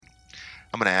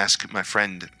I'm going to ask my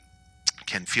friend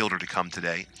Ken Fielder to come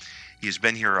today. He has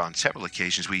been here on several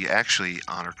occasions. We actually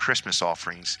honor Christmas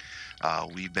offerings.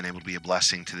 We've been able to be a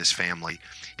blessing to this family.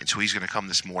 And so he's going to come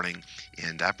this morning.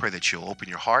 And I pray that you'll open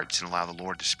your hearts and allow the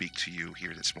Lord to speak to you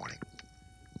here this morning.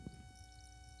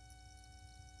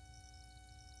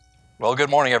 Well, good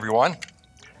morning, everyone.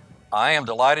 I am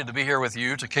delighted to be here with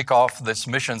you to kick off this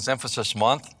Missions Emphasis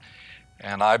Month.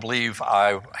 And I believe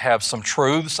I have some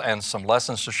truths and some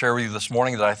lessons to share with you this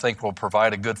morning that I think will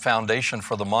provide a good foundation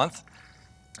for the month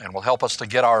and will help us to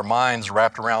get our minds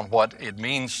wrapped around what it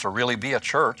means to really be a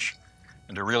church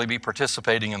and to really be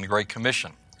participating in the Great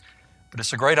Commission. But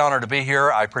it's a great honor to be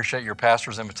here. I appreciate your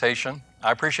pastor's invitation.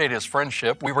 I appreciate his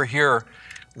friendship. We were here,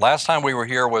 last time we were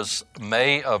here was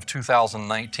May of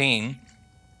 2019,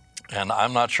 and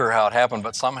I'm not sure how it happened,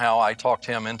 but somehow I talked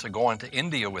him into going to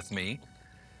India with me.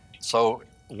 So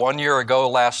 1 year ago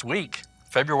last week,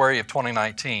 February of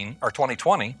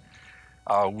 2020,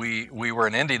 we were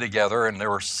in India together, and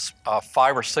there were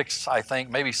 5 or 6, I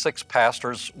think, maybe 6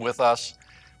 pastors with us,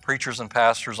 preachers and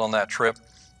pastors on that trip.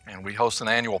 And we host an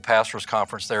annual pastors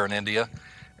conference there in India.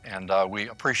 And we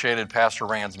appreciated Pastor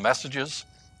Rand's messages.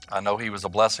 I know he was a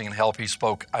blessing and help. He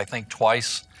spoke, I think,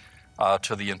 twice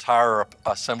to the entire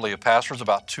assembly of pastors.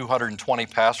 About 220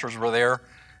 pastors were there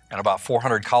and about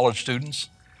 400 college students.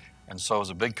 And so it was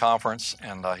a big conference,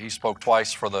 and he spoke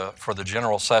twice for the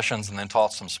general sessions and then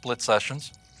taught some split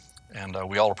sessions. And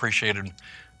we all appreciated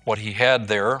what he had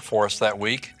there for us that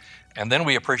week. And then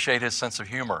we appreciate his sense of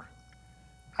humor.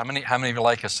 How many of you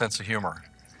like his sense of humor?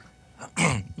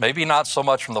 Maybe not so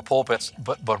much from the pulpits,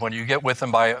 but when you get with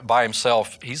him by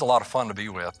himself, he's a lot of fun to be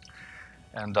with.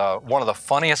 And one of the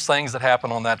funniest things that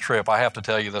happened on that trip, I have to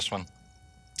tell you this one.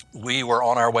 We were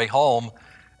on our way home,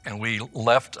 and we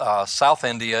left South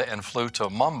India and flew to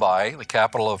Mumbai, the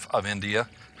capital of India.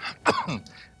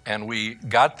 And we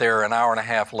got there an hour and a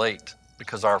half late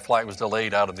because our flight was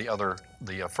delayed out of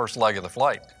the first leg of the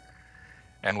flight.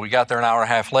 And we got there an hour and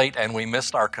a half late, and we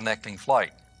missed our connecting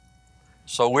flight.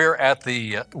 So we're at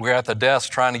the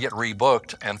desk trying to get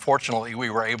rebooked, and fortunately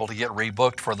we were able to get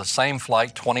rebooked for the same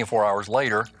flight 24 hours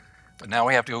later. But now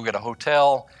we have to go get a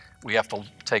hotel. We have to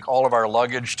take all of our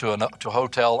luggage to a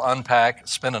hotel, unpack,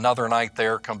 spend another night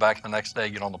there, come back the next day,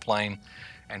 get on the plane.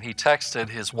 And he texted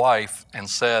his wife and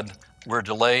said, "We're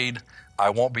delayed. I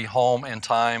won't be home in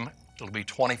time. It'll be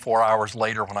 24 hours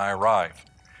later when I arrive."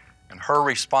 And her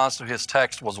response to his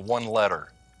text was one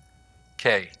letter,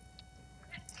 K.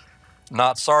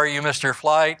 Not sorry you missed your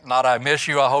flight, not I miss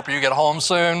you, I hope you get home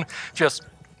soon, just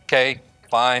K,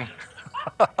 fine.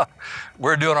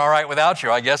 We're doing all right without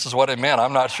you, I guess is what it meant.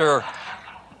 I'm not sure.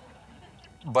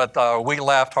 But we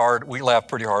laughed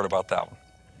pretty hard about that one.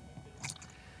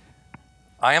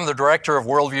 I am the director of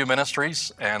Worldview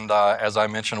Ministries, and as I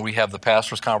mentioned, we have the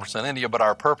Pastors Conference in India, but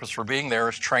our purpose for being there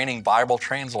is training Bible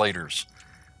translators.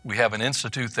 We have an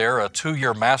institute there, a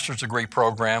 2-year master's degree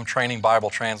program, training Bible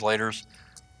translators.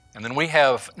 And then we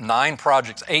have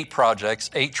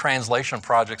 8 translation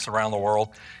projects around the world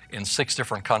in 6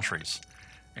 different countries.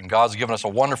 And God's given us a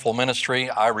wonderful ministry.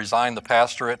 I resigned the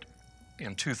pastorate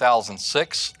in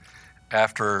 2006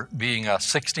 after being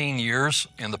 16 years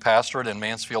in the pastorate in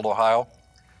Mansfield, Ohio,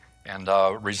 and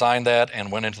resigned that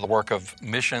and went into the work of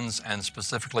missions and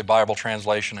specifically Bible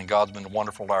translation, and God's been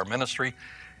wonderful to our ministry.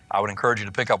 I would encourage you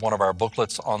to pick up one of our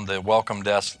booklets on the welcome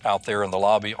desk out there in the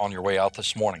lobby on your way out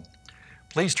this morning.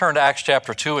 Please turn to Acts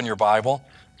chapter 2 in your Bible.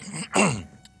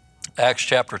 Acts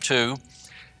chapter 2.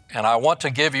 And I want to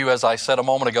give you, as I said a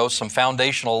moment ago, some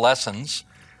foundational lessons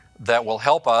that will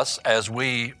help us as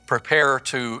we prepare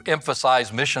to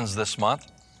emphasize missions this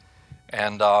month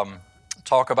and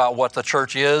talk about what the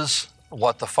church is,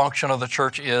 what the function of the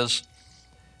church is.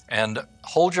 And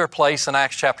hold your place in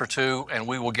Acts chapter 2, and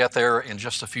we will get there in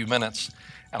just a few minutes.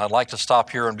 And I'd like to stop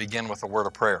here and begin with a word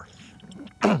of prayer.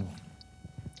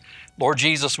 Lord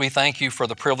Jesus, we thank you for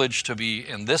the privilege to be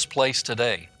in this place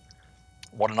today.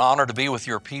 What an honor to be with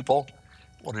your people.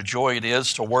 What a joy it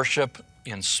is to worship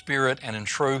in spirit and in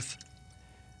truth.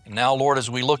 And now, Lord, as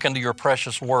we look into your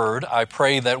precious word, I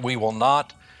pray that we will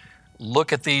not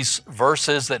look at these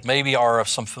verses that maybe are of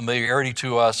some familiarity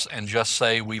to us and just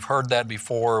say, we've heard that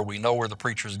before, we know where the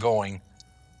preacher's going.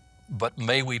 But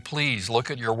may we please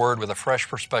look at your word with a fresh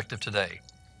perspective today.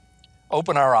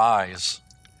 Open our eyes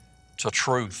to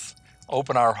truth.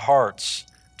 Open our hearts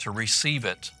to receive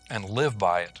it and live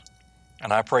by it.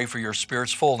 And I pray for your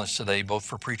Spirit's fullness today, both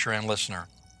for preacher and listener.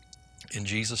 In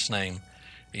Jesus' name,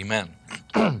 amen.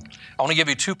 I want to give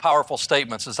you two powerful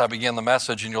statements as I begin the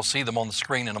message, and you'll see them on the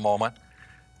screen in a moment.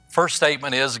 First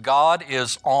statement is, God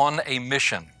is on a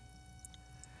mission.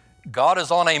 God is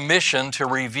on a mission to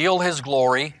reveal His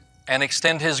glory and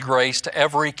extend His grace to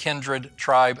every kindred,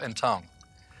 tribe, and tongue.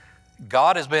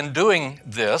 God has been doing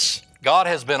this. God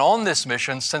has been on this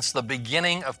mission since the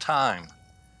beginning of time.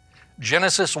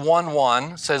 Genesis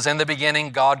 1:1 says, "In the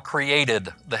beginning God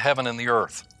created the heaven and the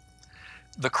earth."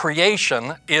 The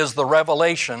creation is the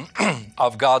revelation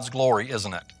of God's glory,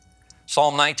 isn't it?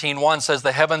 Psalm 19:1 says,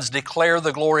 "The heavens declare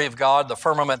the glory of God, the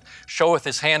firmament showeth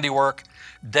His handiwork.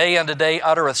 Day unto day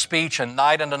uttereth speech, and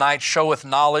night unto night showeth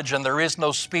knowledge, and there is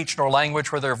no speech nor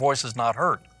language where their voice is not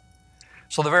heard."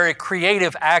 So the very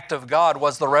creative act of God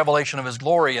was the revelation of His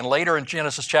glory. And later in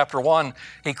Genesis chapter 1,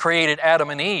 He created Adam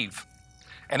and Eve.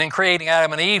 And in creating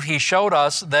Adam and Eve, He showed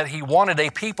us that He wanted a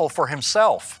people for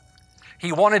Himself.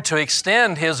 He wanted to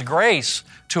extend His grace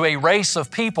to a race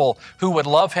of people who would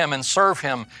love Him and serve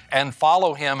Him and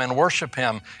follow Him and worship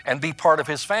Him and be part of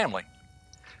His family.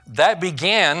 That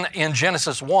began in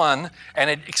Genesis 1, and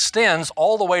it extends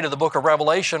all the way to the book of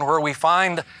Revelation, where we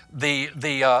find the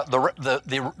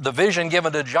vision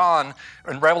given to John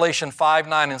in Revelation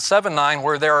 5:9 and 7:9,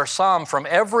 where there are some from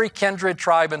every kindred,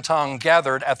 tribe, and tongue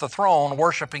gathered at the throne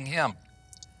worshiping Him.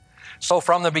 So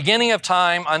from the beginning of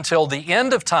time until the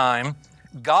end of time,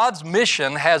 God's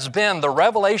mission has been the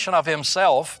revelation of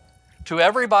Himself to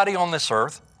everybody on this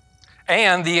earth,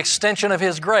 and the extension of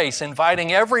His grace,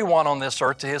 inviting everyone on this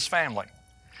earth to His family.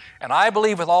 And I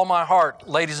believe with all my heart,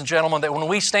 ladies and gentlemen, that when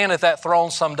we stand at that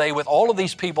throne someday with all of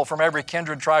these people from every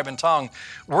kindred, tribe, and tongue,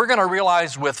 we're going to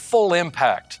realize with full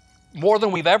impact, more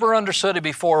than we've ever understood it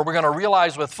before, we're going to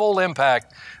realize with full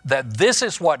impact that this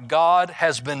is what God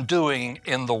has been doing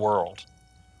in the world.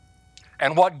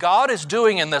 And what God is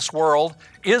doing in this world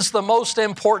is the most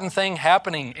important thing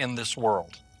happening in this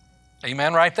world.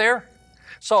 Amen right there?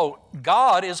 So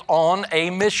God is on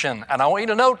a mission, and I want you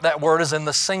to note that word is in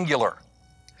the singular.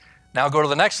 Now go to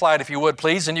the next slide if you would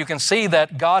please, and you can see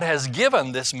that God has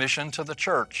given this mission to the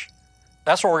church.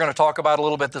 That's what we're going to talk about a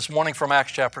little bit this morning from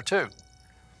Acts chapter 2.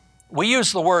 We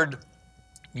use the word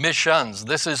missions.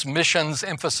 This is Missions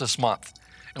Emphasis Month,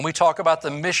 and we talk about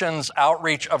the missions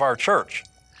outreach of our church.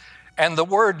 And the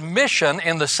word mission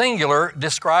in the singular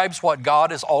describes what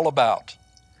God is all about.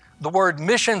 The word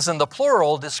missions in the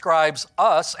plural describes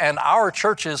us and our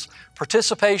church's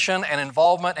participation and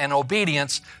involvement and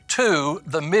obedience to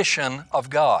the mission of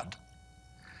God.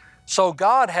 So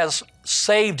God has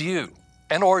saved you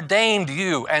and ordained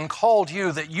you and called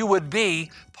you that you would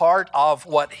be part of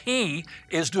what He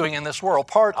is doing in this world,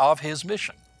 part of His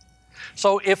mission.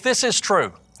 So if this is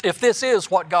true, if this is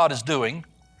what God is doing,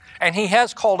 and He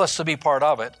has called us to be part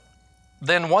of it,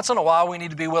 then once in a while we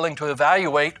need to be willing to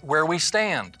evaluate where we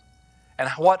stand and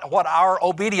what our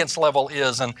obedience level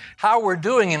is and how we're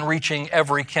doing in reaching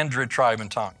every kindred, tribe,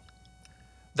 and tongue.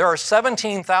 There are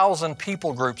 17,000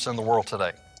 people groups in the world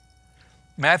today.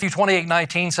 Matthew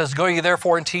 28:19 says, "Go ye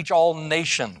therefore and teach all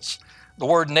nations." The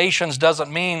word nations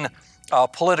doesn't mean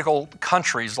political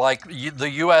countries like the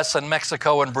U.S. and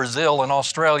Mexico and Brazil and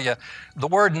Australia. The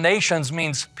word nations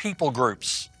means people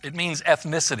groups. It means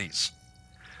ethnicities.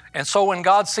 And so when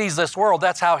God sees this world,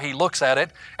 that's how He looks at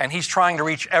it, and He's trying to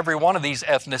reach every one of these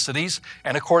ethnicities.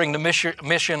 And according to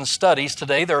mission studies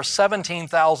today, there are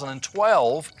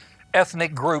 17,012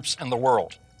 ethnic groups in the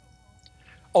world.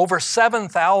 Over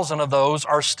 7,000 of those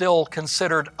are still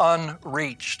considered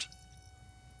unreached.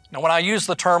 Now, when I use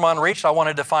the term unreached, I want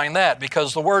to define that,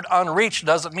 because the word unreached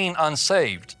doesn't mean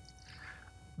unsaved.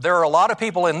 There are a lot of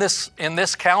people in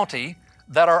this county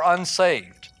that are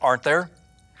unsaved, aren't there?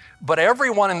 But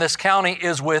everyone in this county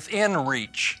is within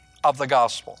reach of the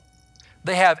gospel.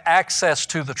 They have access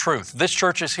to the truth. This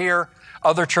church is here.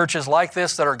 Other churches like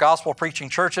this that are gospel-preaching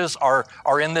churches are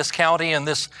in this county, in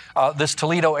this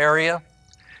Toledo area.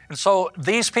 And so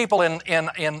these people in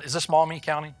is this Maumee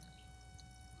County?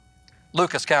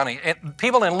 Lucas County.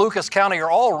 People in Lucas County are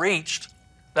all reached.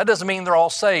 That doesn't mean they're all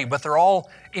saved, but they're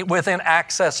all within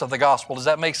access of the gospel. Does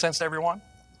that make sense to everyone?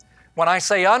 When I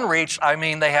say unreached, I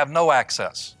mean they have no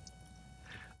access.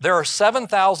 There are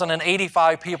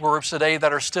 7,085 people groups today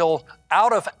that are still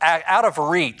out of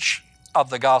reach of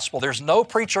the gospel. There's no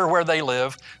preacher where they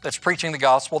live that's preaching the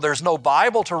gospel. There's no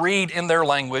Bible to read in their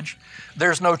language.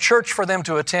 There's no church for them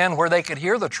to attend where they could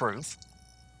hear the truth.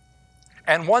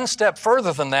 And one step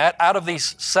further than that, out of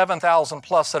these 7,000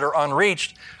 plus that are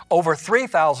unreached, over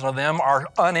 3,000 of them are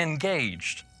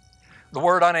unengaged. The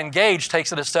word unengaged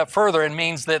takes it a step further and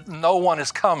means that no one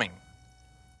is coming.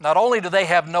 Not only do they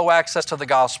have no access to the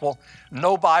gospel,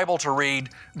 no Bible to read,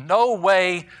 no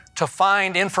way to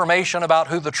find information about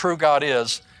who the true God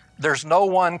is, there's no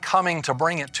one coming to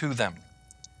bring it to them.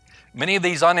 Many of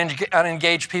these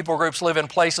unengaged people groups live in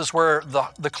places where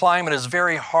the climate is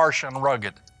very harsh and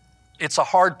rugged. It's a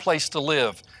hard place to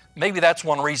live. Maybe that's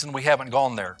one reason we haven't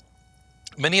gone there.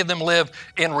 Many of them live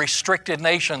in restricted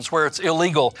nations where it's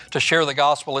illegal to share the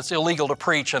gospel. It's illegal to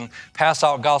preach and pass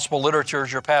out gospel literature,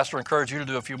 as your pastor encouraged you to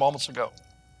do a few moments ago.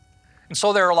 And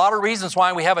so there are a lot of reasons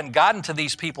why we haven't gotten to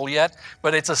these people yet,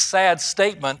 but it's a sad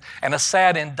statement and a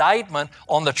sad indictment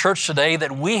on the church today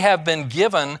that we have been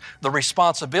given the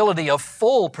responsibility of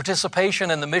full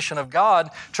participation in the mission of God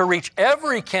to reach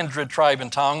every kindred, tribe,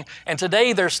 and tongue. And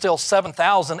today there's still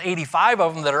 7,085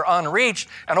 of them that are unreached,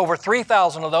 and over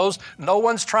 3,000 of those, no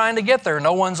one's trying to get there,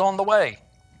 no one's on the way.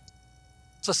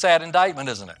 It's a sad indictment,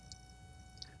 isn't it?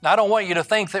 Now, I don't want you to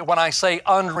think that when I say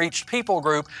unreached people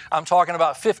group, I'm talking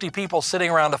about 50 people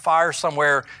sitting around a fire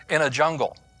somewhere in a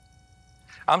jungle.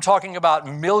 I'm talking about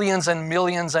millions and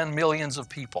millions and millions of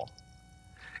people.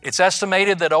 It's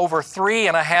estimated that over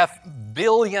 3.5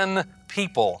 billion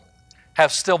people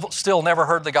have still never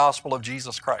heard the gospel of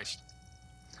Jesus Christ.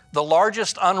 The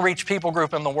largest unreached people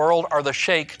group in the world are the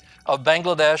Sheikh of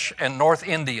Bangladesh and North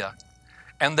India,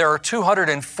 and there are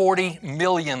 240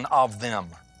 million of them.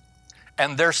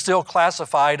 And they're still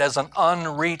classified as an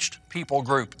unreached people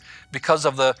group because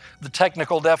of the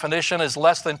technical definition is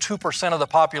less than 2% of the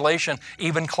population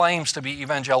even claims to be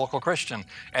evangelical Christian.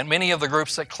 And many of the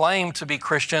groups that claim to be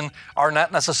Christian are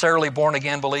not necessarily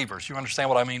born-again believers. You understand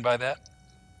what I mean by that?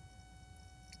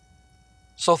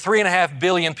 So 3.5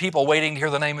 billion people waiting to hear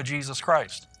the name of Jesus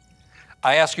Christ.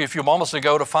 I asked you a few moments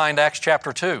ago to find Acts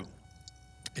chapter 2.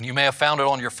 And you may have found it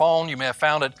on your phone, you may have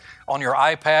found it on your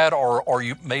iPad, or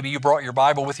maybe you brought your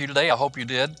Bible with you today. I hope you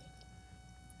did.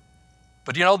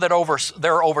 But you know that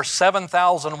there are over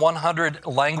 7,100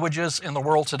 languages in the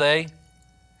world today,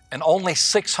 and only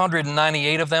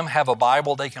 698 of them have a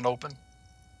Bible they can open.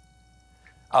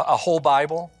 A whole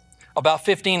Bible. About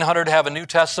 1,500 have a New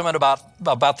Testament,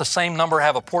 about the same number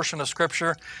have a portion of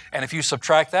Scripture. And if you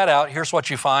subtract that out, here's what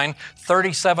you find.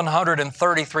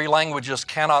 3,733 languages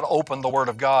cannot open the Word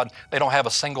of God. They don't have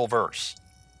a single verse.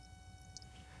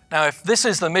 Now, if this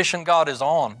is the mission God is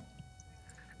on,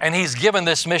 and He's given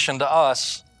this mission to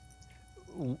us,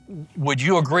 would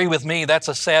you agree with me that's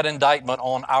a sad indictment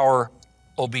on our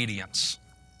obedience?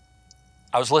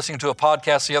 I was listening to a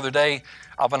podcast the other day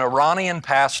of an Iranian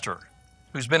pastor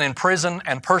who's been in prison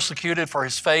and persecuted for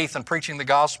his faith and preaching the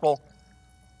gospel.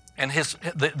 And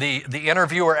the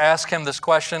interviewer asked him this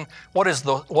question, what is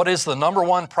the number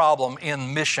one problem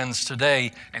in missions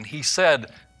today? And he said,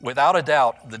 without a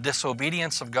doubt, the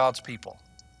disobedience of God's people.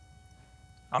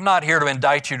 I'm not here to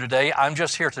indict you today. I'm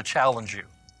just here to challenge you.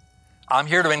 I'm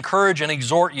here to encourage and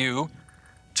exhort you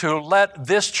to let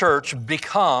this church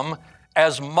become,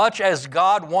 as much as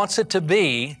God wants it to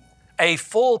be, a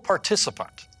full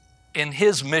participant in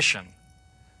His mission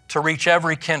to reach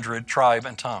every kindred, tribe,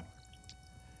 and tongue.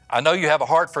 I know you have a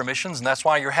heart for missions, and that's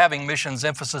why you're having Missions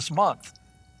Emphasis Month.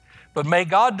 But may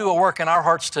God do a work in our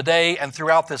hearts today and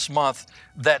throughout this month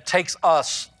that takes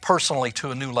us personally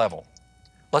to a new level.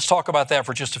 Let's talk about that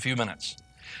for just a few minutes.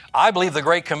 I believe the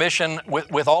Great Commission,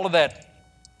 with all of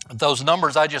those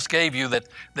numbers I just gave you, that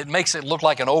makes it look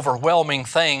like an overwhelming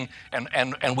thing,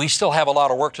 and we still have a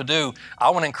lot of work to do. I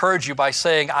want to encourage you by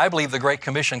saying I believe the Great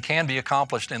Commission can be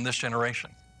accomplished in this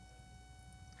generation.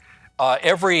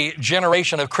 Every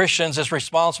generation of Christians is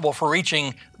responsible for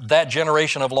reaching that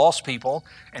generation of lost people,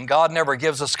 and God never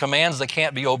gives us commands that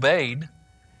can't be obeyed.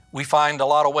 We find a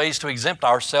lot of ways to exempt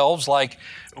ourselves, like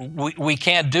we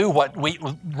can't do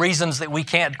reasons that we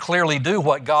can't clearly do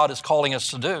what God is calling us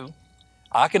to do.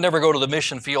 I can never go to the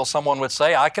mission field, someone would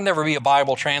say. I can never be a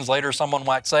Bible translator, someone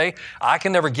might say. I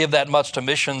can never give that much to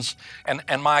missions.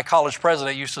 And my college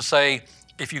president used to say,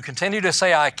 if you continue to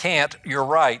say I can't, you're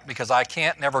right, because I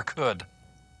can't, never could.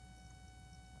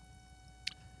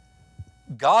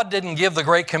 God didn't give the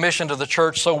Great Commission to the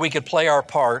church so we could play our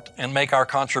part and make our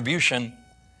contribution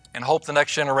and hope the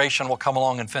next generation will come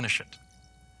along and finish it.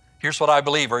 Here's what I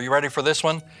believe. Are you ready for this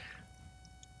one?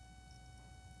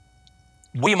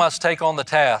 We must take on the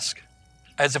task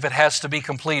as if it has to be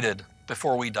completed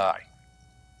before we die.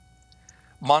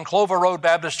 Monclova Road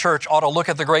Baptist Church ought to look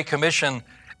at the Great Commission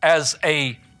as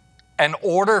an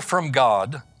order from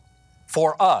God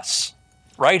for us,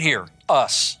 right here,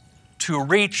 us, to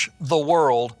reach the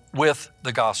world with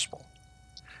the gospel.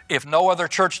 If no other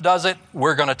church does it,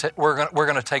 we're going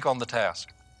to take on the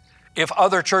task. If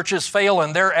other churches fail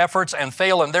in their efforts and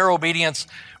fail in their obedience,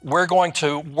 we're going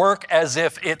to work as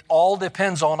if it all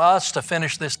depends on us to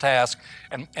finish this task.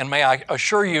 And may I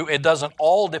assure you, it doesn't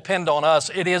all depend on us.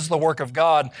 It is the work of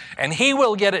God, and He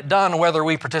will get it done whether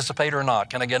we participate or not.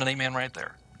 Can I get an amen right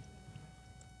there?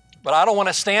 But I don't want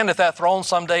to stand at that throne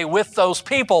someday with those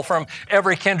people from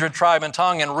every kindred, tribe, and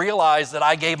tongue and realize that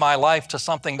I gave my life to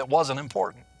something that wasn't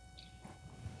important.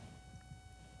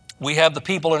 We have the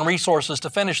people and resources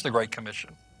to finish the Great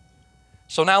Commission.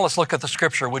 So now let's look at the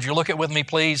Scripture. Would you look at with me,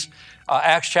 please?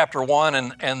 Acts chapter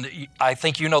 1, and I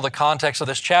think you know the context of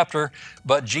this chapter,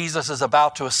 but Jesus is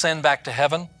about to ascend back to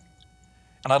heaven.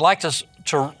 And I'd like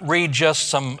to read just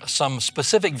some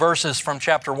specific verses from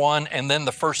chapter 1 and then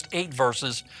the first 8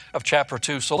 verses of chapter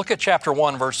 2. So look at chapter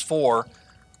 1, verse 4.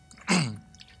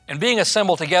 And being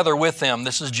assembled together with them,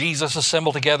 this is Jesus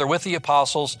assembled together with the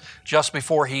apostles just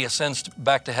before he ascends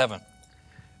back to heaven.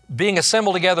 Being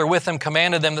assembled together with them,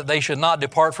 commanded them that they should not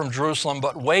depart from Jerusalem,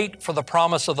 but wait for the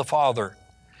promise of the Father,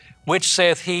 which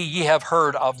saith he, ye have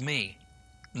heard of me.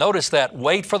 Notice that,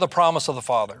 wait for the promise of the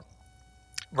Father.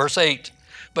 Verse 8,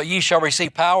 but ye shall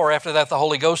receive power after that the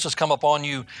Holy Ghost has come upon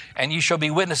you, and ye shall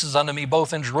be witnesses unto me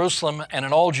both in Jerusalem and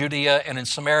in all Judea and in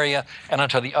Samaria and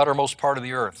unto the uttermost part of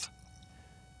the earth.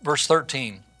 Verse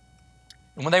 13,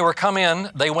 and when they were come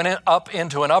in, they went up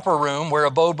into an upper room where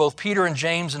abode both Peter and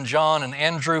James and John and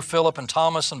Andrew, Philip and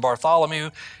Thomas and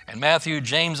Bartholomew and Matthew,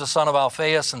 James the son of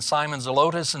Alphaeus and Simon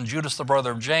Zelotes and Judas the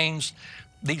brother of James.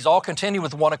 These all continued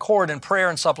with one accord in prayer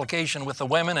and supplication with the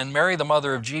women and Mary the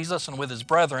mother of Jesus and with his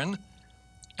brethren.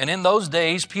 And in those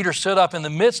days Peter stood up in the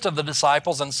midst of the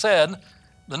disciples and said,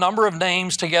 the number of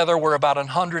names together were about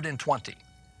 120.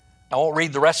 I won't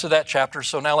read the rest of that chapter,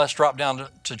 so now let's drop down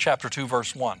to chapter 2,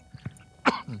 verse 1.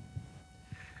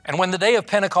 And when the day of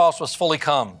Pentecost was fully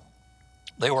come,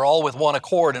 they were all with one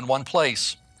accord in one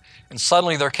place. And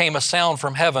suddenly there came a sound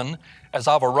from heaven as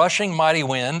of a rushing mighty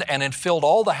wind, and it filled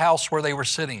all the house where they were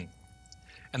sitting.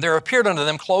 And there appeared unto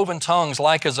them cloven tongues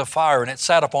like as of fire, and it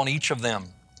sat upon each of them.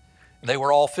 And they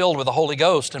were all filled with the Holy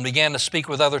Ghost, and began to speak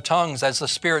with other tongues as the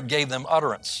Spirit gave them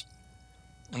utterance.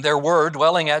 And there were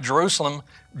dwelling at Jerusalem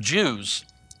Jews,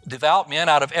 devout men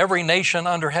out of every nation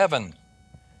under heaven.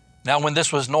 Now when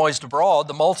this was noised abroad,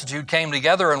 the multitude came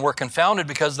together and were confounded,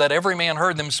 because that every man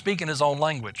heard them speak in his own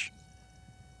language.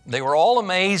 They were all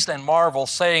amazed and marveled,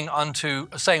 saying one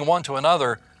to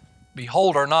another,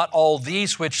 behold, are not all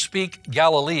these which speak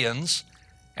Galileans?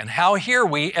 And how hear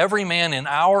we every man in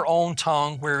our own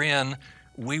tongue wherein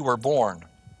we were born?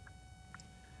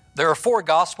 There are 4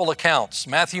 gospel accounts,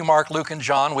 Matthew, Mark, Luke, and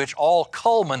John, which all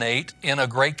culminate in a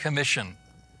Great Commission.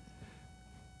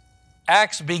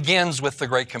 Acts begins with the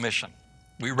Great Commission.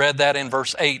 We read that in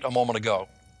verse 8 a moment ago.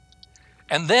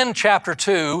 And then chapter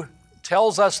 2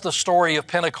 tells us the story of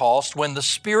Pentecost, when the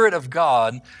Spirit of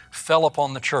God fell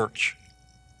upon the church.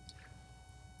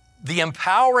 The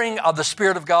empowering of the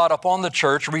Spirit of God upon the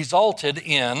church resulted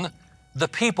in the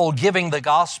people giving the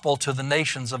gospel to the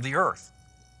nations of the earth.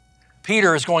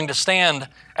 Peter is going to stand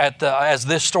as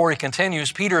this story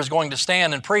continues, Peter is going to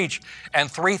stand and preach, and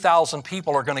 3,000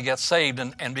 people are going to get saved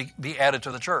and be added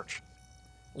to the church.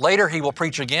 Later he will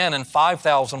preach again, and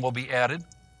 5,000 will be added.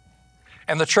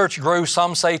 And the church grew,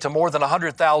 some say, to more than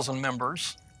 100,000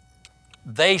 members.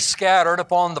 They scattered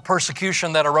upon the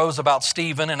persecution that arose about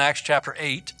Stephen in Acts chapter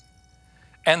 8,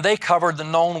 and they covered the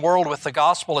known world with the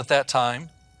gospel at that time.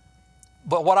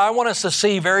 But what I want us to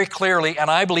see very clearly, and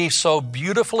I believe so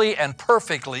beautifully and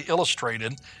perfectly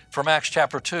illustrated from Acts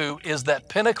chapter 2, is that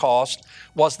Pentecost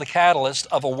was the catalyst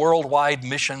of a worldwide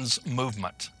missions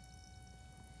movement.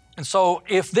 And so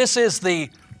if this is the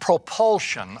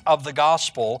propulsion of the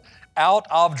gospel out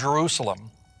of Jerusalem,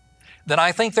 then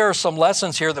I think there are some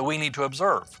lessons here that we need to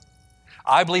observe.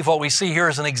 I believe what we see here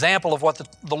is an example of what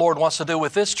the Lord wants to do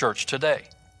with this church today.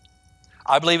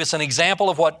 I believe it's an example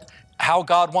of how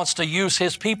God wants to use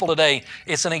His people today.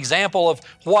 It's an example of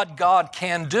what God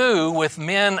can do with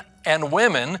men and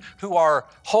women who are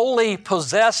wholly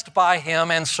possessed by Him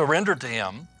and surrendered to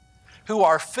Him, who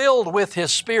are filled with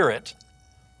His Spirit,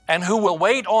 and who will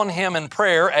wait on Him in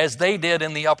prayer as they did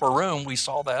in the upper room. We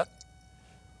saw that.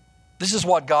 This is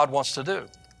what God wants to do.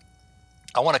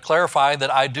 I want to clarify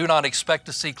that I do not expect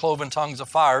to see cloven tongues of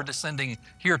fire descending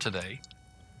here today.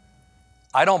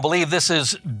 I don't believe this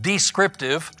is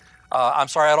descriptive. I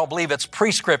don't believe it's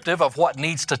prescriptive of what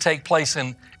needs to take place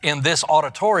in this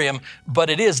auditorium, but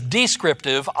it is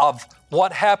descriptive of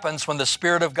what happens when the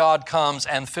Spirit of God comes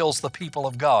and fills the people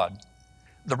of God.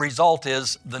 The result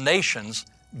is the nations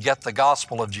get the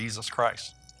gospel of Jesus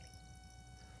Christ.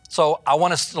 So I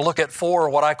want us to look at 4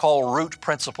 what I call root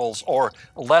principles or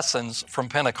lessons from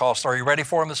Pentecost. Are you ready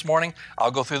for them this morning? I'll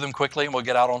go through them quickly and we'll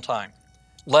get out on time.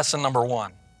 Lesson number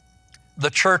 1, the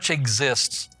church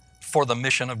exists for the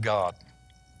mission of God.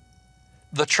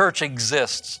 The church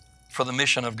exists for the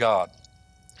mission of God.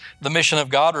 The mission of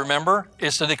God, remember,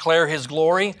 is to declare His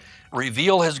glory,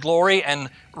 reveal His glory, and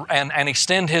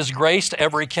extend His grace to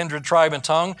every kindred, tribe, and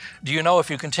tongue. Do you know if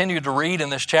you continue to read in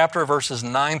this chapter, verses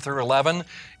 9 through 11,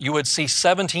 you would see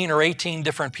 17 or 18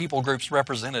 different people groups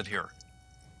represented here.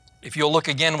 If you'll look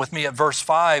again with me at verse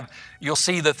 5, you'll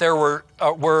see that there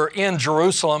were in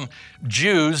Jerusalem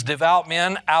Jews, devout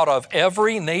men out of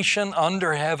every nation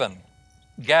under heaven,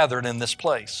 gathered in this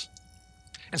place.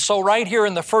 And so right here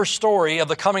in the first story of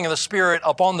the coming of the Spirit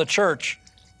upon the church,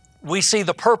 we see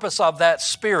the purpose of that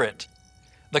Spirit.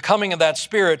 The coming of that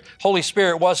Spirit, Holy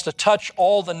Spirit, was to touch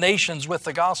all the nations with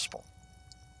the gospel.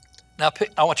 Now,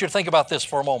 I want you to think about this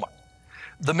for a moment.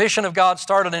 The mission of God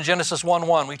started in Genesis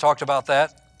 1:1. We talked about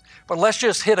that. But let's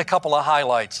just hit a couple of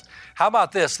highlights. How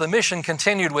about this? The mission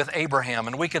continued with Abraham,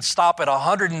 and we could stop at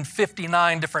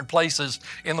 159 different places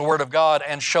in the Word of God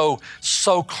and show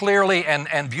so clearly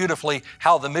and beautifully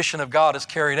how the mission of God is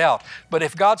carried out. But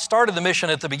if God started the mission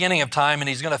at the beginning of time and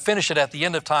He's going to finish it at the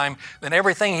end of time, then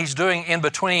everything He's doing in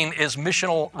between is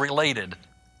missional related.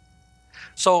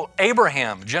 So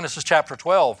Abraham, Genesis chapter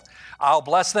 12, I'll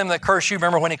bless them that curse you.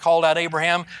 Remember when He called out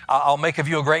Abraham, I'll make of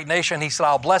you a great nation. He said,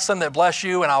 I'll bless them that bless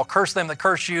you, and I'll curse them that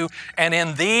curse you. And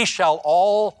in thee shall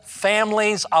all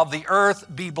families of the earth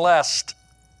be blessed.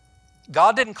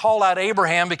 God didn't call out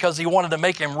Abraham because He wanted to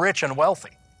make him rich and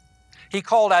wealthy. He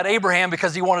called out Abraham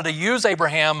because He wanted to use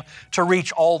Abraham to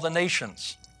reach all the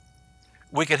nations.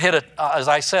 We could hit, as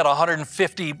I said,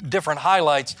 150 different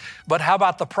highlights, but how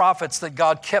about the prophets that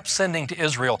God kept sending to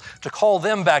Israel to call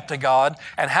them back to God?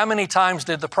 And how many times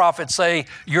did the prophet say,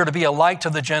 you're to be a light to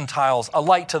the Gentiles, a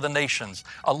light to the nations,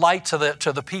 a light to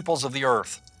the peoples of the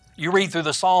earth? You read through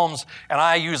the Psalms, and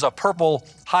I use a purple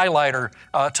highlighter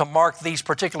to mark these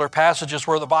particular passages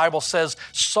where the Bible says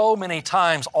so many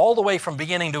times, all the way from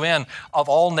beginning to end, of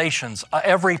all nations,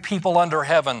 every people under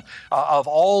heaven, of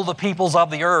all the peoples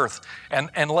of the earth,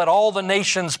 and let all the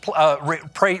nations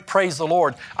praise the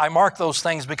Lord. I mark those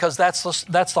things because that's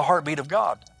the heartbeat of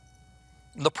God.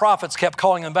 The prophets kept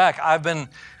calling them back. I've been,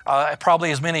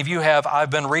 probably as many of you have,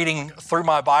 I've been reading through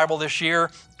my Bible this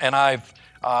year, and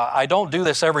I don't do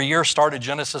this every year, start at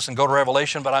Genesis and go to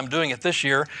Revelation, but I'm doing it this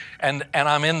year, and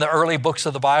I'm in the early books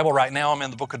of the Bible. Right now I'm in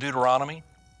the book of Deuteronomy.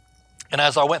 And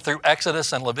as I went through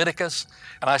Exodus and Leviticus,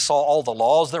 and I saw all the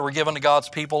laws that were given to God's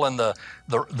people and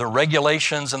the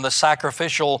regulations and the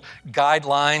sacrificial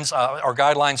guidelines, or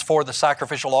guidelines for the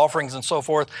sacrificial offerings and so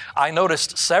forth, I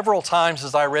noticed several times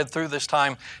as I read through this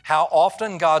time how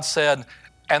often God said,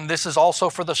 and this is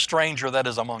also for the stranger that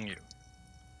is among you.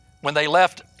 When they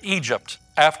left Egypt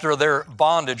after their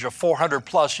bondage of 400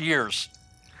 plus years,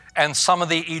 and some of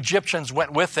the Egyptians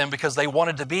went with them because they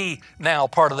wanted to be now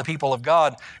part of the people of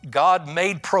God, God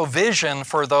made provision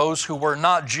for those who were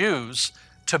not Jews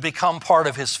to become part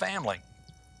of His family.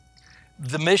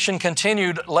 The mission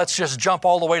continued. Let's just jump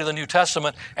all the way to the New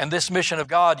Testament, and this mission of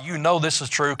God, you know this is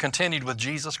true, continued with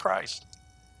Jesus Christ.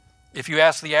 If you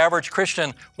ask the average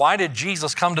Christian, why did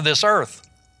Jesus come to this earth?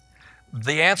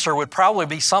 The answer would probably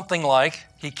be something like,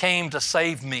 He came to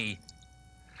save me.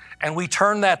 And we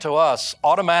turn that to us.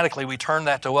 Automatically, we turn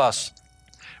that to us.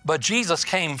 But Jesus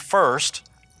came first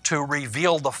to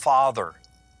reveal the Father.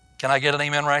 Can I get an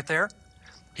amen right there?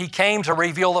 He came to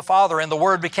reveal the Father, and the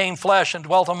Word became flesh and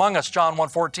dwelt among us, John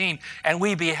 1:14, and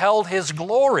we beheld His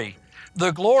glory.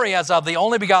 The glory as of the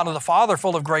only begotten of the Father,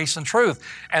 full of grace and truth.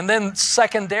 And then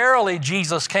secondarily,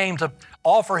 Jesus came to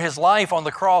offer His life on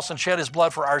the cross and shed His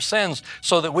blood for our sins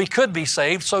so that we could be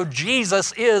saved. So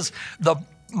Jesus is the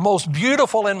most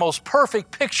beautiful and most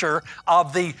perfect picture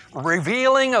of the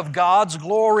revealing of God's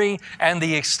glory and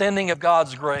the extending of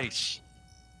God's grace.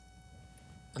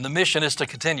 And the mission is to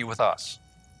continue with us.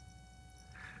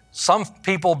 Some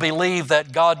people believe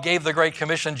that God gave the Great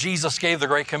Commission, Jesus gave the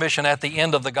Great Commission at the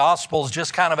end of the Gospels,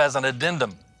 just kind of as an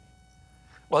addendum.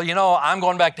 Well, you know, I'm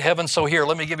going back to heaven, so here,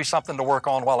 let me give you something to work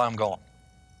on while I'm gone.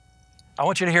 I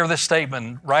want you to hear this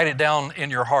statement. Write it down in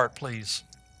your heart, please.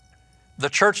 The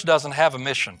church doesn't have a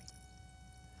mission.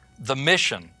 The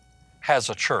mission has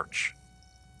a church.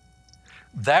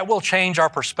 That will change our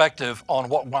perspective on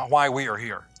why we are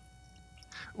here.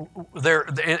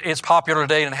 It's popular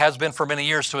today and has been for many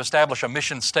years to establish a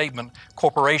mission statement.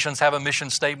 Corporations have a mission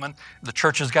statement. The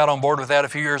churches got on board with that a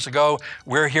few years ago.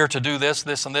 We're here to do this,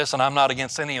 this, and this, and I'm not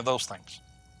against any of those things.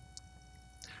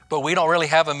 But we don't really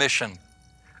have a mission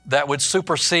that would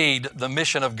supersede the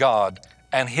mission of God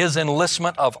and His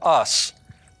enlistment of us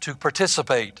to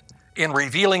participate in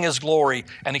revealing His glory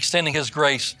and extending His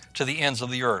grace to the ends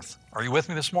of the earth. Are you with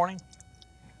me this morning?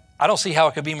 I don't see how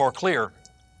it could be more clear.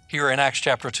 here in Acts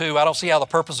chapter 2. I don't see how the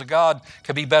purpose of God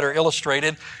could be better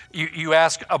illustrated. You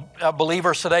ask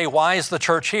believers today, why is the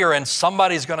church here? And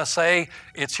somebody's going to say,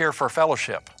 it's here for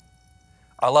fellowship.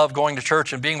 I love going to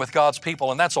church and being with God's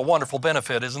people, and that's a wonderful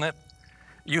benefit, isn't it?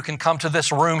 You can come to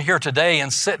this room here today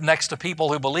and sit next to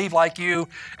people who believe like you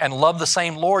and love the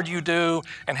same Lord you do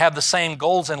and have the same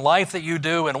goals in life that you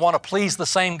do and want to please the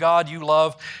same God you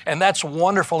love. And that's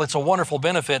wonderful. It's a wonderful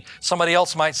benefit. Somebody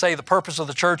else might say the purpose of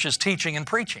the church is teaching and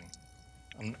preaching.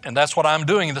 And that's what I'm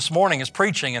doing this morning, is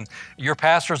preaching. And your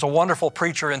pastor is a wonderful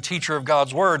preacher and teacher of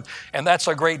God's Word, and that's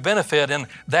a great benefit, and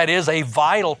that is a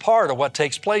vital part of what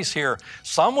takes place here.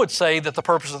 Some would say that the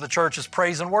purpose of the church is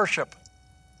praise and worship.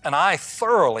 And I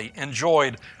thoroughly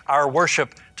enjoyed our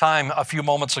worship time a few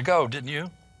moments ago, didn't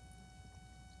you?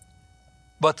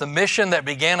 But the mission that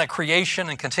began at creation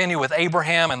and continued with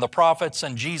Abraham and the prophets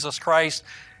and Jesus Christ,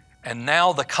 and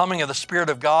now the coming of the Spirit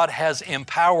of God, has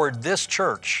empowered this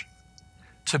church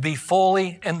to be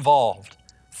fully involved,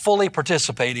 fully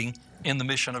participating in the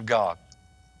mission of God.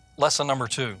 Lesson number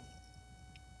 2.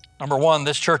 Number 1,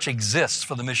 this church exists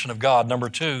for the mission of God. Number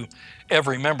 2,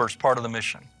 every member is part of the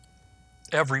mission.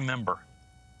 Every member.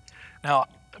 Now,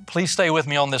 please stay with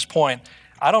me on this point.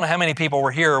 I don't know how many people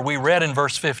were here. We read in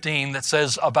verse 15 that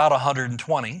says about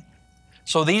 120.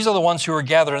 So these are the ones who were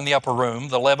gathered in the upper room,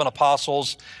 the 11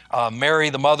 apostles, Mary,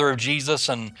 the mother of Jesus,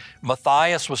 and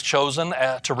Matthias was chosen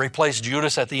to replace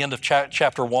Judas at the end of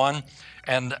chapter 1.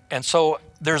 And so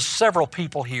there's several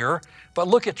people here. But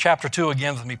look at chapter 2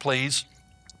 again with me, please.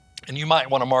 And you might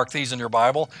want to mark these in your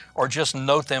Bible or just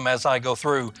note them as I go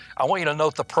through. I want you to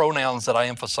note the pronouns that I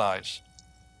emphasize.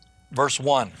 Verse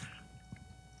 1,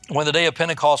 when the day of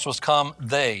Pentecost was come,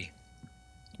 they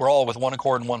were all with one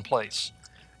accord in one place.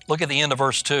 Look at the end of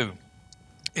verse 2.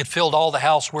 It filled all the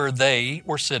house where they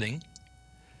were sitting.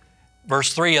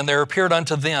 Verse 3, and there appeared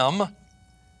unto them,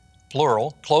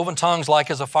 plural, cloven tongues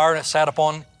like as a fire, and it sat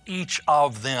upon each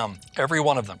of them, every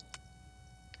one of them.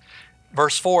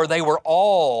 Verse 4, they were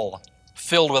all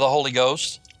filled with the Holy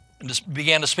Ghost and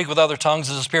began to speak with other tongues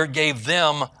as the Spirit gave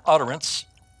them utterance.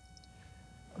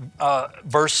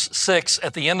 Verse 6,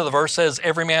 at the end of the verse says,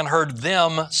 every man heard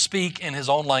them speak in his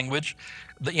own language.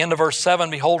 The end of verse 7,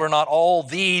 behold, are not all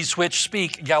these which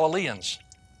speak Galileans?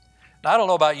 Now, I don't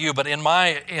know about you, but in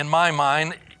my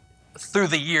mind, through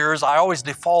the years, I always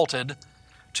defaulted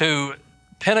to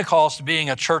Pentecost being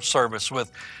a church service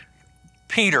with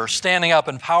Peter standing up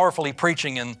and powerfully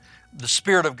preaching in the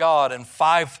Spirit of God and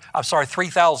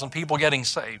 3,000 people getting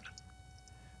saved.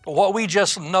 But what we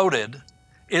just noted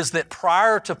is that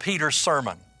prior to Peter's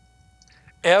sermon,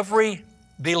 every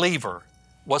believer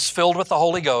was filled with the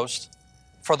Holy Ghost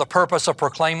for the purpose of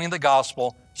proclaiming the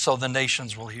gospel so the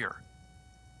nations will hear.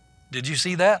 Did you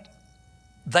see that?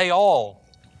 They all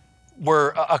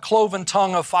were, a cloven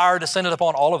tongue of fire descended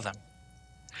upon all of them.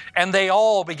 And they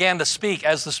all began to speak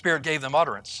as the Spirit gave them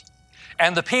utterance.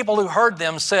 And the people who heard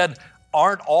them said,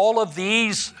 aren't all of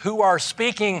these who are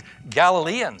speaking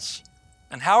Galileans?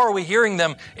 And how are we hearing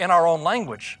them in our own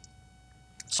language?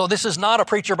 So this is not a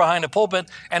preacher behind a pulpit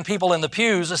and people in the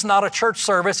pews. It's not a church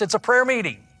service. It's a prayer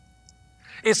meeting.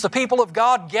 It's the people of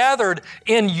God gathered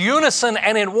in unison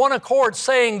and in one accord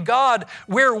saying, God,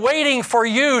 we're waiting for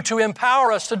you to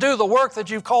empower us to do the work that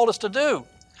you've called us to do.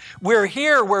 We're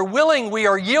here, we're willing, we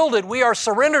are yielded, we are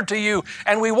surrendered to you,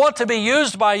 and we want to be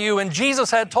used by you. And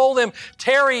Jesus had told them,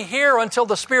 tarry here until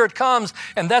the Spirit comes,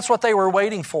 and that's what they were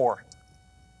waiting for.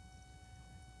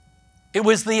 It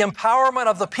was the empowerment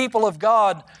of the people of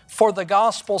God for the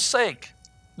gospel's sake.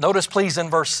 Notice, please, in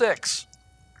verse 6,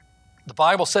 the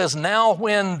Bible says, now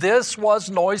when this was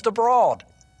noised abroad.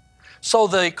 So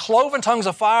the cloven tongues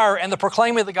of fire and the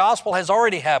proclaiming of the gospel has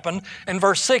already happened. In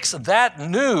verse 6, that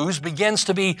news begins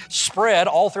to be spread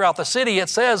all throughout the city. It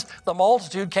says the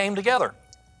multitude came together.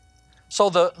 So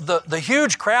the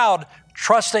huge crowd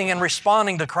trusting and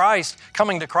responding to Christ,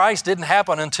 coming to Christ, didn't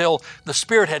happen until the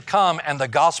Spirit had come and the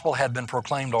gospel had been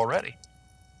proclaimed already.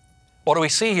 What do we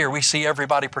see here? We see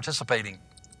everybody participating.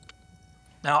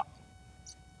 Now,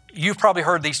 you've probably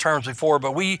heard these terms before,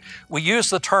 but we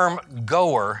use the term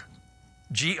goer,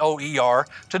 G-O-E-R,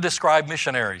 to describe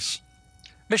missionaries.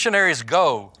 Missionaries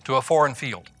go to a foreign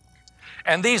field.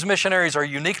 And these missionaries are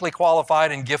uniquely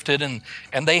qualified and gifted, and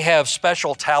they have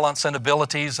special talents and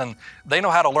abilities, and they know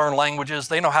how to learn languages.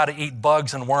 They know how to eat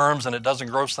bugs and worms, and it doesn't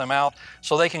gross them out.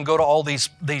 So they can go to all these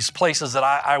places that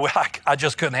I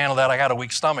just couldn't handle that. I got a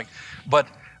weak stomach. But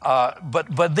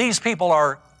these people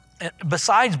are,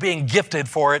 besides being gifted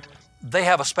for it, they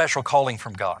have a special calling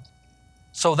from God.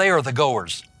 So they are the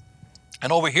goers.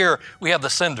 And over here, we have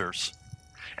the senders.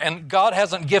 And God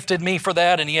hasn't gifted me for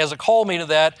that, and He hasn't called me to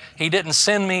that. He didn't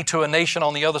send me to a nation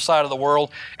on the other side of the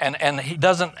world, and He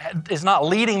is not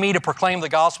leading me to proclaim the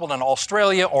gospel in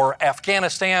Australia or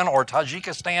Afghanistan or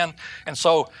Tajikistan. And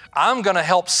so I'm going to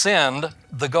help send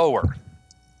the goer.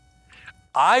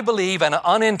 I believe an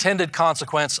unintended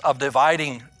consequence of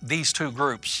dividing these two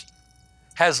groups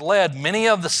has led many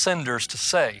of the senders to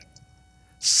say,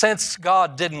 since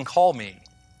God didn't call me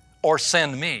or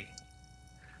send me,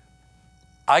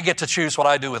 I get to choose what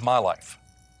I do with my life.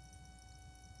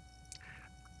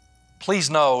 Please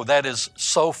know that is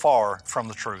so far from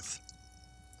the truth.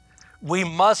 We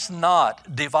must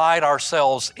not divide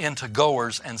ourselves into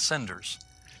goers and senders.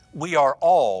 We are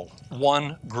all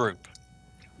one group.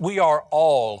 We are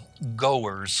all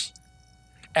goers,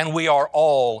 and we are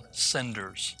all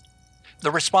senders. The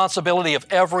responsibility of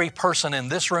every person in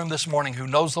this room this morning who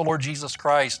knows the Lord Jesus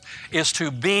Christ is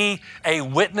to be a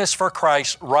witness for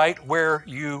Christ right where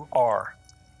you are.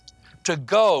 To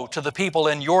go to the people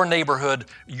in your neighborhood,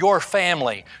 your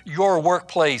family, your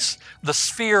workplace, the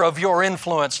sphere of your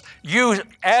influence.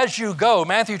 As you go,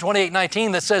 Matthew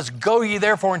 28:19 that says, "Go ye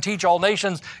therefore and teach all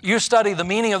nations." You study the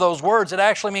meaning of those words. It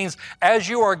actually means as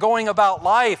you are going about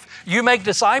life, you make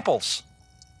disciples.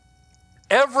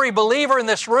 Every believer in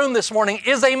this room this morning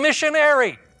is a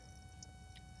missionary.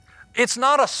 It's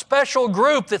not a special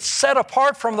group that's set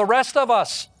apart from the rest of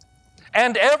us.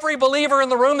 And every believer in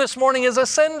the room this morning is a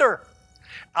sender.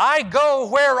 I go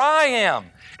where I am,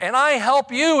 and I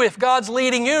help you if God's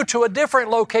leading you to a different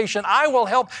location. I will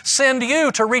help send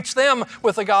you to reach them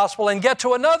with the gospel and get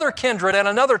to another kindred and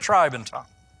another tribe and tongue.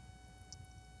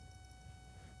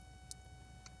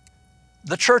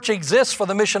 The church exists for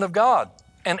the mission of God,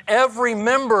 and every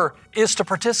member is to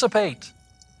participate.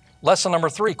 Lesson number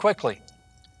 3, quickly.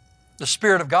 The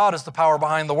Spirit of God is the power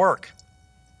behind the work.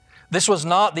 This was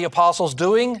not the apostles'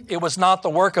 doing. It was not the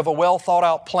work of a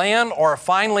well-thought-out plan or a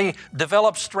finely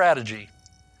developed strategy.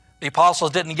 The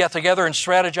apostles didn't get together and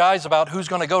strategize about who's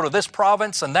going to go to this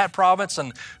province and that province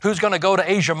and who's going to go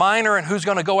to Asia Minor and who's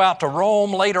going to go out to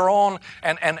Rome later on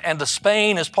and to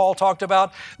Spain, as Paul talked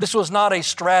about. This was not a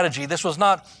strategy. This was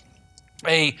not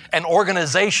an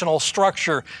organizational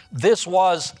structure. This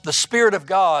was the Spirit of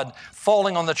God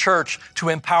falling on the church to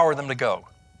empower them to go.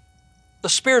 The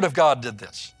Spirit of God did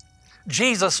this.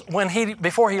 Jesus,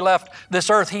 before He left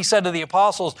this earth, He said to the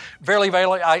apostles, verily,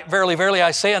 verily, I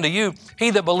say unto you,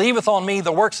 he that believeth on me,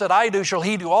 the works that I do shall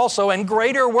he do also, and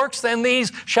greater works than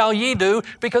these shall ye do,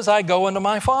 because I go unto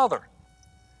my Father.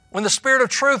 When the Spirit of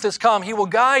truth is come, He will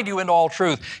guide you into all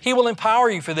truth. He will empower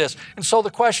you for this. And so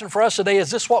the question for us today, is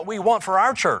this what we want for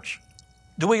our church?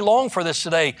 Do we long for this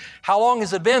today? How long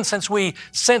has it been since we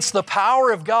sensed the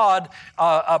power of God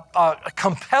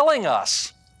compelling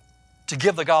us to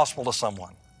give the gospel to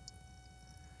someone?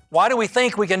 Why do we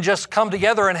think we can just come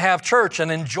together and have church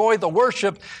and enjoy the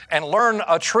worship and learn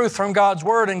a truth from God's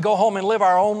Word and go home and live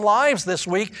our own lives this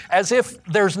week as if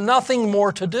there's nothing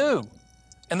more to do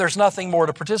and there's nothing more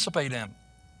to participate in?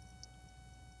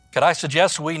 Could I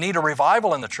suggest we need a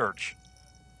revival in the church?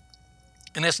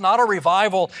 And it's not a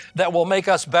revival that will make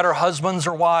us better husbands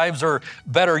or wives or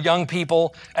better young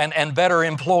people and better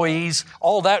employees.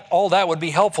 All that would be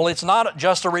helpful. It's not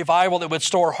just a revival that would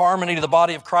restore harmony to the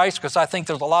body of Christ, because I think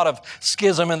there's a lot of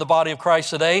schism in the body of Christ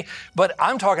today. But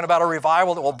I'm talking about a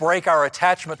revival that will break our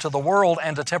attachment to the world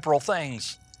and to temporal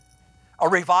things. A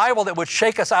revival that would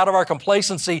shake us out of our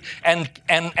complacency and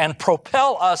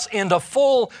propel us into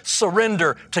full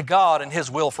surrender to God and His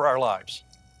will for our lives.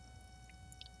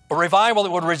 A revival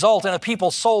that would result in a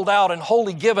people sold out and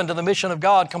wholly given to the mission of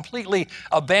God, completely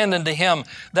abandoned to Him,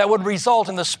 that would result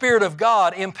in the Spirit of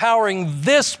God empowering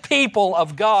this people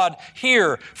of God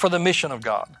here for the mission of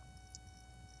God.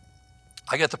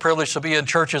 I get the privilege to be in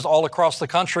churches all across the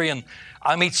country, and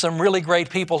I meet some really great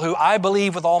people who I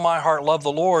believe with all my heart love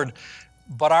the Lord,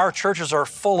 but our churches are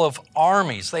full of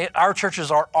armies. Our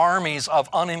churches are armies of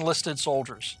unenlisted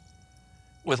soldiers,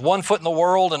 with one foot in the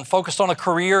world and focused on a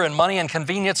career and money and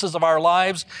conveniences of our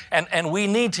lives. And we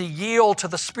need to yield to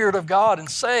the Spirit of God and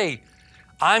say,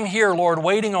 I'm here, Lord,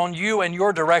 waiting on you and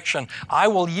your direction. I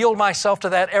will yield myself to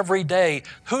that every day.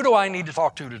 Who do I need to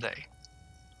talk to today?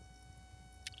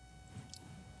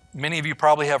 Many of you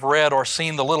probably have read or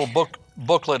seen the little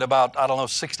booklet about,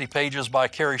 60 pages by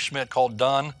Carrie Schmidt called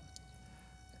Done.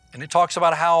 And it talks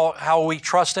about how we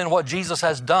trust in what Jesus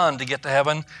has done to get to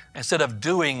heaven instead of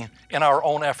doing in our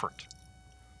own effort.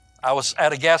 I was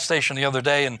at a gas station the other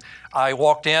day, and I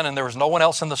walked in, and there was no one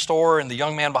else in the store, and the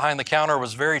young man behind the counter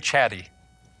was very chatty.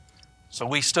 So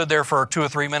we stood there for 2 or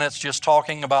 3 minutes just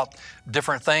talking about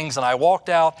different things, and I walked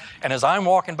out, and as I'm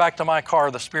walking back to my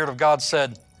car, the Spirit of God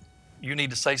said, you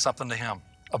need to say something to him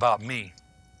about me.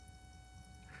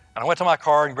 And I went to my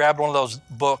car and grabbed one of those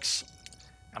books,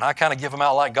 and I kind of give them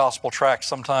out like gospel tracts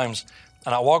sometimes.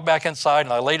 And I walked back inside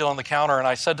and I laid it on the counter and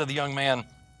I said to the young man,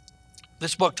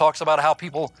 this book talks about how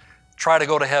people try to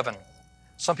go to heaven.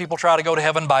 Some people try to go to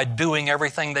heaven by doing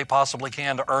everything they possibly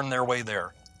can to earn their way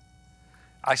there.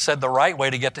 I said the right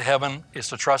way to get to heaven is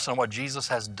to trust in what Jesus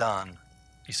has done.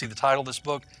 You see the title of this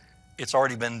book? It's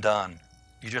already been done.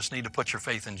 You just need to put your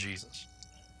faith in Jesus.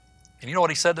 And you know what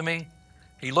he said to me?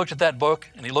 He looked at that book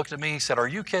and he looked at me. He said, are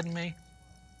you kidding me?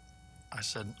 I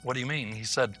said, what do you mean? He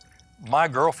said, my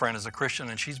girlfriend is a Christian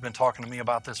and she's been talking to me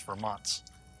about this for months.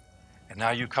 And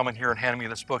now you come in here and hand me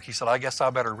this book. He said, I guess I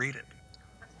better read it.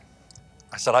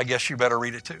 I said, I guess you better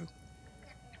read it too.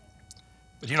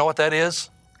 But you know what that is?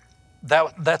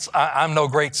 I'm no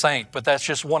great saint, but that's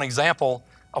just one example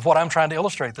of what I'm trying to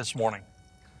illustrate this morning.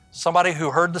 Somebody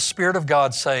who heard the Spirit of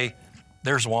God say,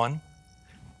 there's one.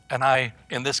 And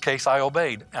in this case, I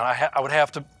obeyed. And I would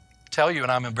have to tell you,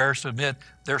 and I'm embarrassed to admit,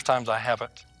 there's times I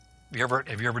haven't.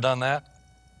 Have you ever done that?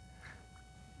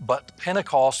 But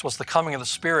Pentecost was the coming of the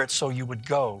Spirit so you would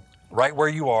go right where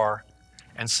you are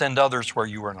and send others where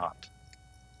you are not.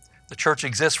 The church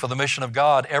exists for the mission of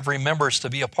God. Every member is to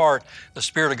be a part. The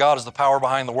Spirit of God is the power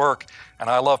behind the work. And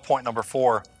I love point number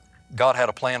 4. God had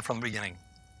a plan from the beginning.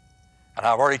 And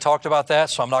I've already talked about that,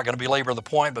 so I'm not going to belabor the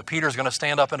point, but Peter's going to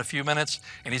stand up in a few minutes,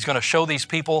 and he's going to show these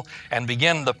people and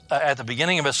at the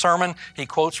beginning of his sermon, he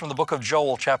quotes from the book of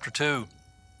Joel, chapter 2.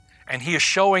 And he is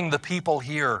showing the people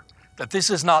here that this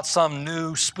is not some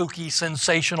new, spooky,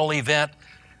 sensational event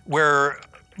where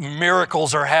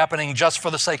miracles are happening just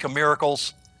for the sake of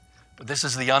miracles. But this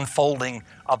is the unfolding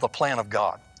of the plan of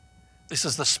God. This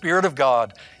is the Spirit of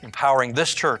God empowering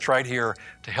this church right here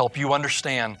to help you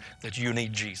understand that you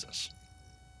need Jesus.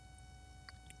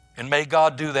 And may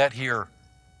God do that here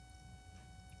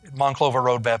at Monclova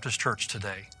Road Baptist Church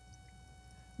today.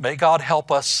 May God help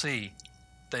us see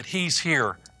that He's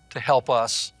here to help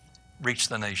us reach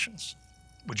the nations.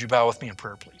 Would you bow with me in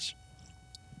prayer, please?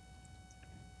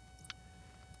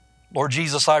 Lord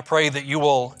Jesus, I pray that you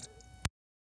will